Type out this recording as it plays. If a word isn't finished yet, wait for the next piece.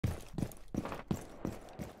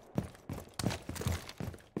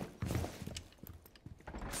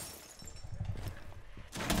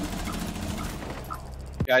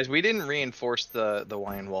Guys, we didn't reinforce the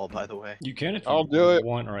wine wall, by the way. You can if I'll you do it.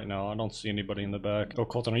 want right now. I don't see anybody in the back. Oh,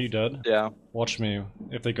 Colton, are you dead? Yeah. Watch me.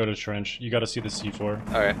 If they go to trench, you gotta see the C4.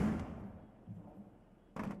 Alright.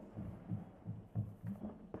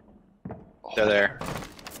 They're there.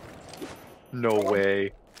 No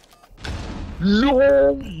way.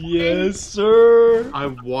 No! Yes, sir! I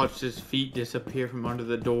watched his feet disappear from under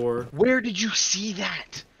the door. Where did you see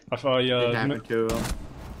that? I thought, It happened to him.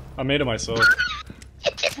 I made it myself.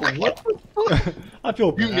 What? I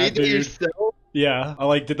feel bad, You made it dude. yourself? Yeah, I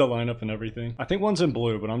like did the lineup and everything. I think one's in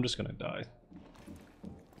blue, but I'm just gonna die.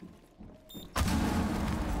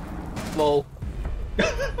 Lol.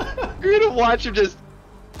 You're gonna watch him just...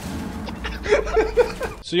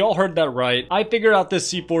 So y'all heard that right. I figured out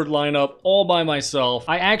this C4 lineup all by myself.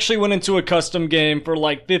 I actually went into a custom game for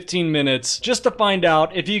like 15 minutes just to find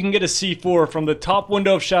out if you can get a C4 from the top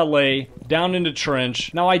window of Chalet down into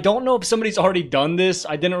trench. Now I don't know if somebody's already done this.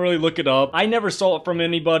 I didn't really look it up. I never saw it from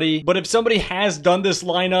anybody, but if somebody has done this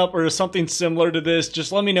lineup or something similar to this,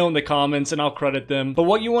 just let me know in the comments and I'll credit them. But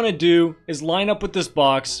what you want to do is line up with this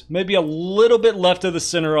box, maybe a little bit left of the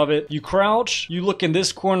center of it. You crouch, you look in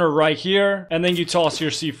this corner right here, and then you toss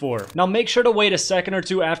your C4. Now make sure to wait a second or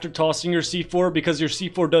two after tossing your C4 because your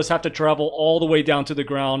C4 does have to travel all the way down to the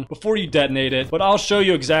ground before you detonate it, but I'll show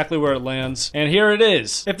you exactly where it lands. And here it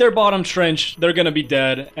is. If they're bottom trench, they're gonna be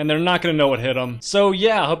dead and they're not gonna know what hit them. So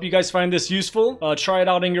yeah, I hope you guys find this useful. Try it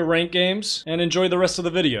out in your ranked games and enjoy the rest of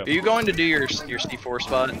the video. Are you going to do your C4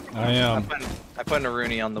 spot? I am. I put a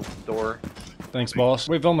Rooney on the door. Thanks, boss.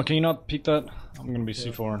 Wait, Velma, can you not peek that? I'm gonna be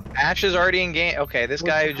C4. Ash is already in game. Okay, this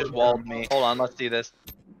guy who just walled me. Hold on, let's do this.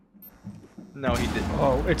 No, he didn't.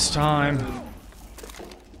 Oh, it's time.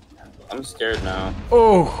 I'm scared now.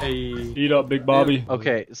 Oh, Hey. eat up, Big Bobby.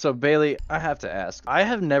 Okay, so Bailey, I have to ask. I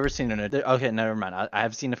have never seen an. Okay, never mind. I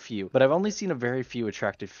have seen a few, but I've only seen a very few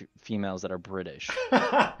attractive females that are British.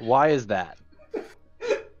 Why is that?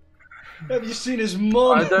 Have you seen his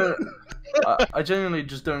mom? I don't. I genuinely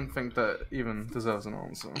just don't think that even deserves an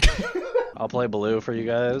answer. I'll play blue for you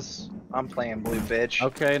guys. I'm playing blue, bitch.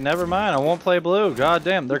 Okay, never mind. I won't play blue. God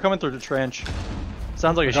damn, they're coming through the trench.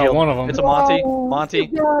 Sounds like a got shield. one of them. It's a Monty. Monty.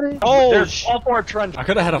 Oh, There's- all four trench. I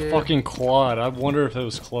could have had a fucking quad. I wonder if it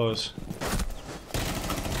was close.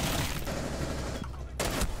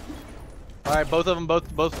 All right, both of them,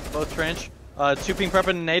 both trench. Two ping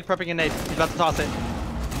prepping a nade. He's about to toss it.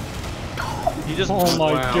 He just. Oh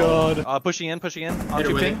my god. Pushing in. On Hit her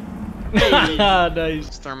two with ping.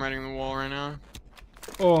 Nice. Thermiting the wall right now.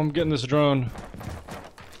 Oh, I'm getting this drone.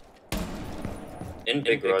 In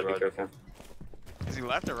big garage, be careful. Is he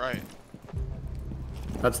left or right?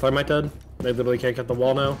 That's thermite dead. They literally can't get the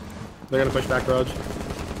wall now. They're gonna push back garage.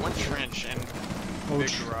 One trench and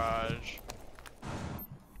big garage.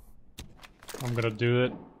 I'm gonna do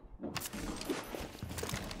it.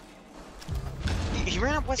 He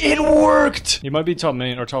ran up west. It worked! He might be top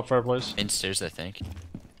main or top fireplace. In stairs, I think.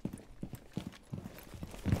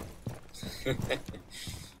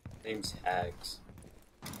 Name's Hags.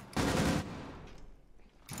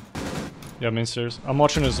 Yeah, main stairs. I'm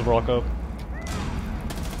watching his rock up.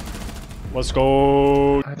 Let's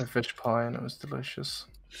go. I had a fish pie and it was delicious.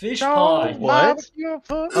 Fish pie. What?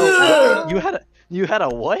 Oh, you had a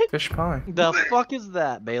what? Fish pie. The fuck is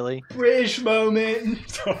that, Bailey? Fish moment.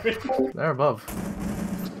 Sorry. They're above.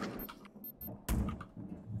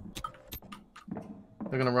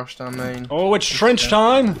 They're gonna rush down main. Oh, it's trench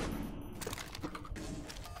time.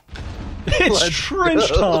 It's trench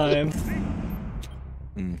time.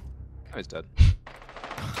 Oh, he's dead.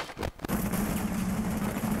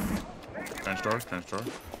 Trench door.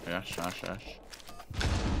 Yes.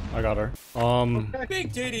 I got her.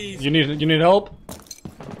 Big titties. You need help?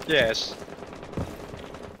 Yes.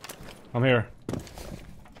 I'm here.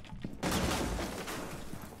 Oh,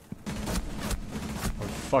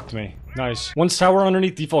 fucked me. Nice. One's tower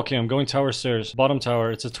underneath default cam. Going tower stairs. Bottom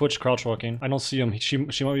tower. It's a Twitch crouch walking. I don't see him. She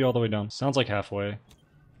might be all the way down. Sounds like halfway.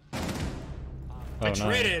 Oh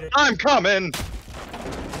no. I'm coming.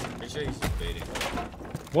 Make sure he's baiting.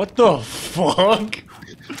 What the fuck?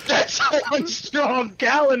 That's one strong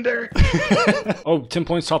calendar. Oh, 10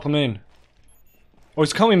 points top of main. Oh,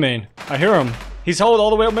 he's coming main. I hear him. He's held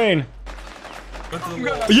all the way up main.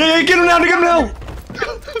 Yeah, get him now, get him now!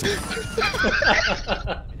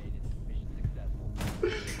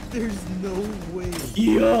 There's no way.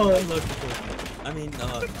 Yeah. I mean,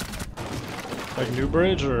 Like New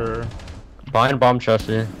Bridge or? Behind bomb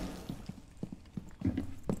chassis.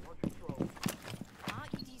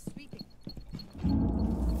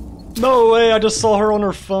 No way, I just saw her on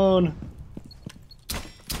her phone.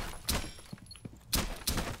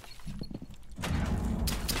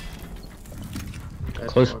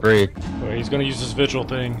 Close break. Wait, he's gonna use his vigil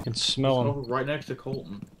thing. I can smell him. Oh, right next to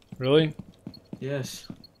Colton. Really? Yes.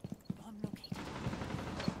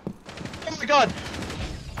 Oh my god!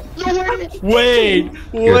 No way! Wait!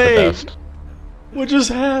 You're the Wait! best. What just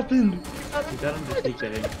happened? We got him to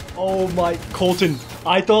TK. Oh my, Colton!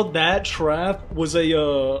 I thought that trap was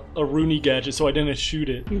a Rooney gadget, so I didn't shoot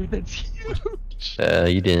it. That's huge.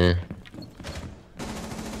 You didn't.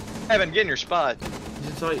 Evan, get in your spot. He's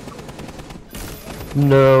inside.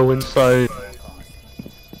 No inside.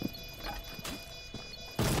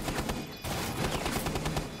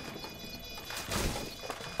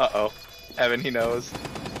 Uh-oh. Evan, he knows.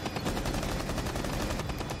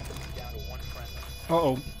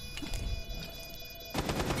 Uh-oh.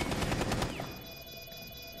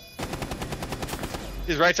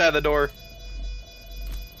 He's right side of the door.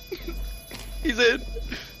 He's in.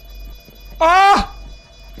 Ah!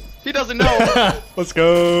 He doesn't know. Let's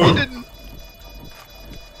go. He didn't.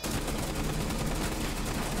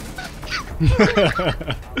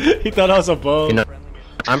 He thought I was above. You know,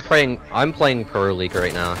 I'm playing Pro League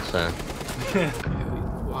right now, so.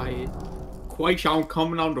 Quiet. Quite on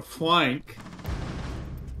coming on the flank.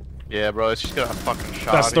 Yeah, bro, it's just got a fucking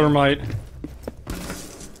shot. That's thermite.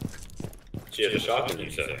 She has a shotgun, you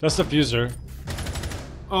said. That's the fuser.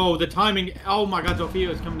 Oh, the timing. Oh my god, Zofia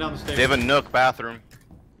is coming down the stairs. They have a nook bathroom.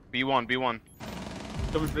 B1, B1.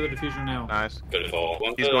 Coming for the diffuser now. Nice. Good call.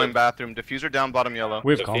 He's going bathroom. Diffuser down, bottom yellow.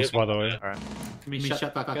 We have comps, by the way. Alright. Can we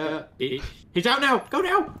shut back up? He's out now! Go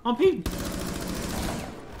now! On ping!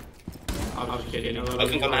 I was kidding. I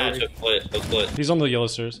was gonna hatch. Let's split. Let's split. He's on the yellow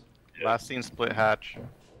stairs. Last scene split hatch.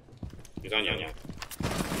 He's on yellow.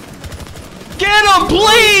 Get him,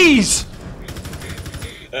 please!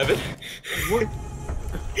 Evan.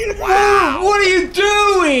 Wow! What are you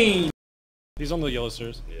doing? He's on the yellow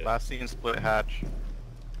stairs. Yeah. Last scene split hatch.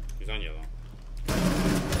 He's on yellow.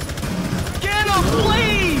 Get him,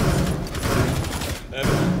 please!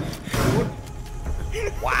 Evan.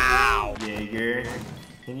 Wow. Jaeger,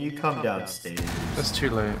 can you come downstairs? It's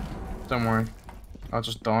too late. Don't worry. I'll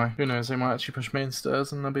just die. Who knows, they might actually push main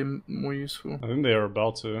stairs and they'll be more useful. I think they are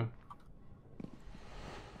about to.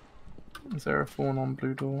 Is there a fawn on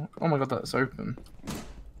blue door? Oh my god, that's open.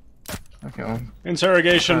 Okay, well.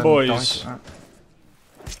 Interrogation, boys.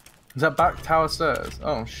 Is that back tower stairs?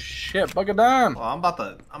 Oh shit, bugger down! Well, I'm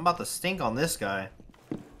about to stink on this guy.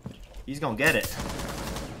 He's gonna get it.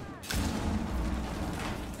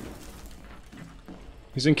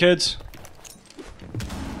 He's in kids.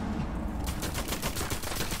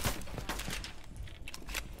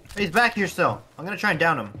 He's back here still. I'm gonna try and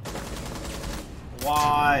down him.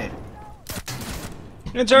 Why?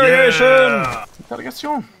 Interrogation! Yeah. Gotta get you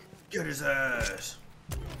on. Get his ass.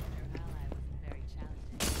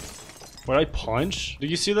 What, I punch?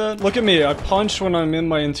 Did you see that? Look at me, I punch when I'm in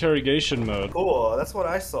my interrogation mode. Cool, that's what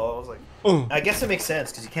I saw. I was like, Ugh. I guess it makes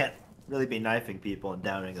sense because you can't really be knifing people and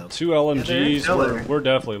downing them. 2 LMGs, Yeah, we're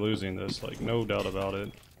definitely losing this, like, no doubt about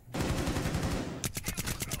it.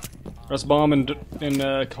 Press bomb in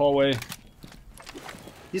hallway.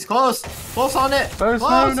 He's close. Close on it. Close.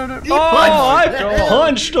 Close. No. He Oh, I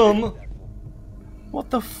punched him. punched him! What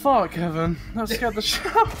the fuck, Evan? That scared the shit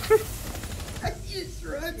out of me.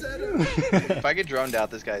 If I get droned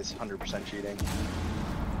out, this guy's 100% cheating.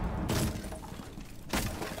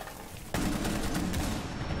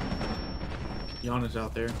 Yana's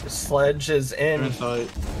out there. The sledge is in. Inside.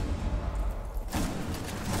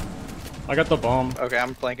 I got the bomb. Okay,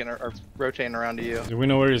 I'm flanking or rotating around to you. Do we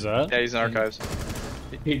know where he's at? Yeah, he's in archives.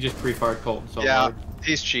 He just pre-fired Colton so Yeah, hard.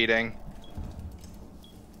 he's cheating.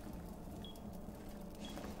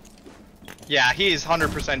 Yeah, he's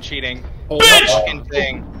 100% cheating. Oh, No fucking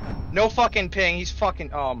ping. No fucking ping. He's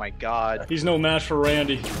fucking. Oh my god. He's no match for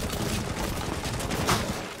Randy. I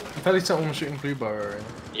thought he someone was shooting blue bar area.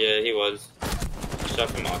 Yeah, he was. Shot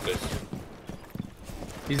from office.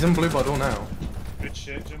 He's in blue bar door now. Good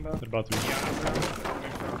shit, Jimbo. They're about to be.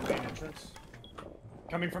 Coming from main entrance.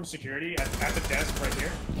 Coming from security at the desk right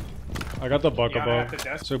here. I got the buck Yeah, above. at the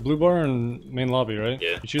desk. So blue bar and main lobby, right?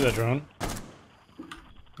 Yeah. You shoot that drone?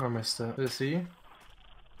 I missed it. Did it see you?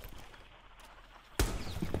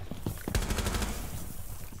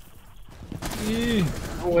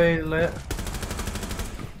 Way lit.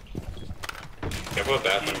 Careful with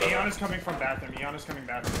bathroom, bro. Iana's coming from bathroom. Iana's coming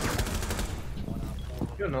bathroom.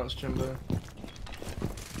 You're nuts, Jimbo.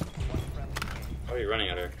 How are you running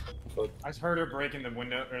at her? I just heard her breaking the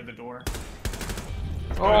window or the door.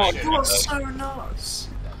 Oh, shit. you're so nuts.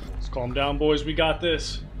 Let's calm down, boys. We got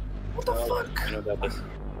this. What the fuck? I know about this.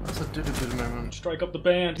 That's a do-do-do moment. Strike up the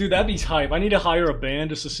band. Dude, that'd be hype. I need to hire a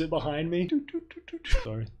band just to sit behind me.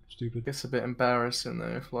 Sorry, stupid. It's a bit embarrassing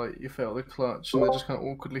though if like you fail the clutch and they just kind of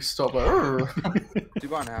awkwardly stop like, 2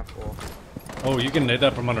 bar and half full. Oh, you can nade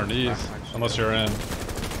that from underneath. Unless you're in.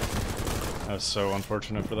 That's so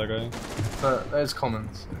unfortunate for that guy. But there's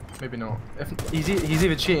comments. Maybe not. He's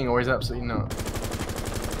either cheating or he's absolutely not.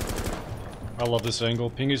 I love this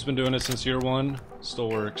angle. Pingy's been doing it since year 1. Still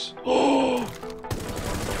works.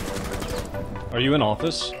 Are you in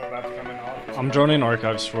office? I'm about to come in office. I'm droning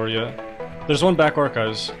archives for you. There's one back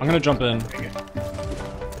archives. I'm gonna jump in.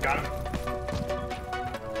 Got him.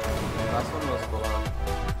 Last one was below.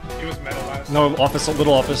 He was metal last. No, office,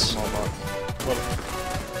 little office. Small box.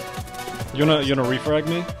 You wanna refrag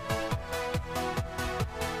me?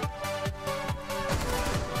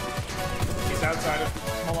 He's outside of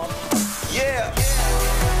small office. Yeah!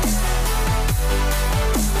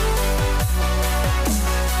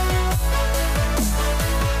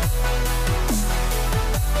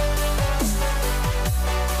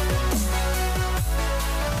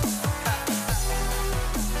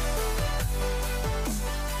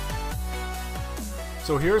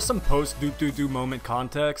 So here's some post-do-do-do moment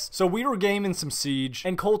context. So we were gaming some Siege,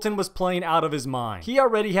 and Colton was playing out of his mind. He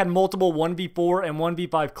already had multiple 1v4 and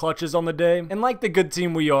 1v5 clutches on the day, and like the good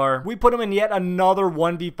team we are, we put him in yet another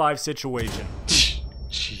 1v5 situation.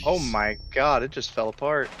 Oh my god, it just fell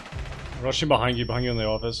apart. Rushing behind you in the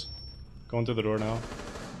office. Going through the door now.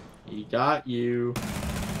 He got you.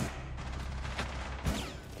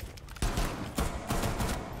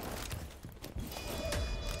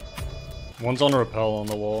 One's on rappel on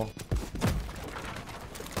the wall.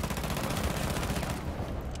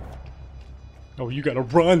 Oh, you gotta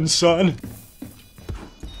run, son!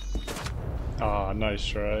 Ah, nice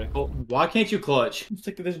try. Oh, why can't you clutch? It's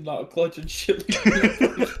like there's not a clutch and shit.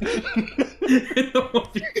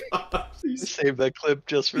 Save that clip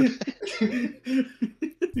just for that.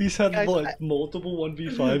 He's had what, multiple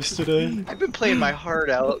 1v5s today? I've been playing my heart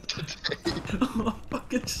out today. Oh,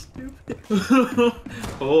 fucking stupid.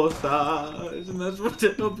 Both sides, and that's what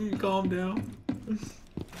to help you calm down.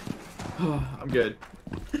 I'm good.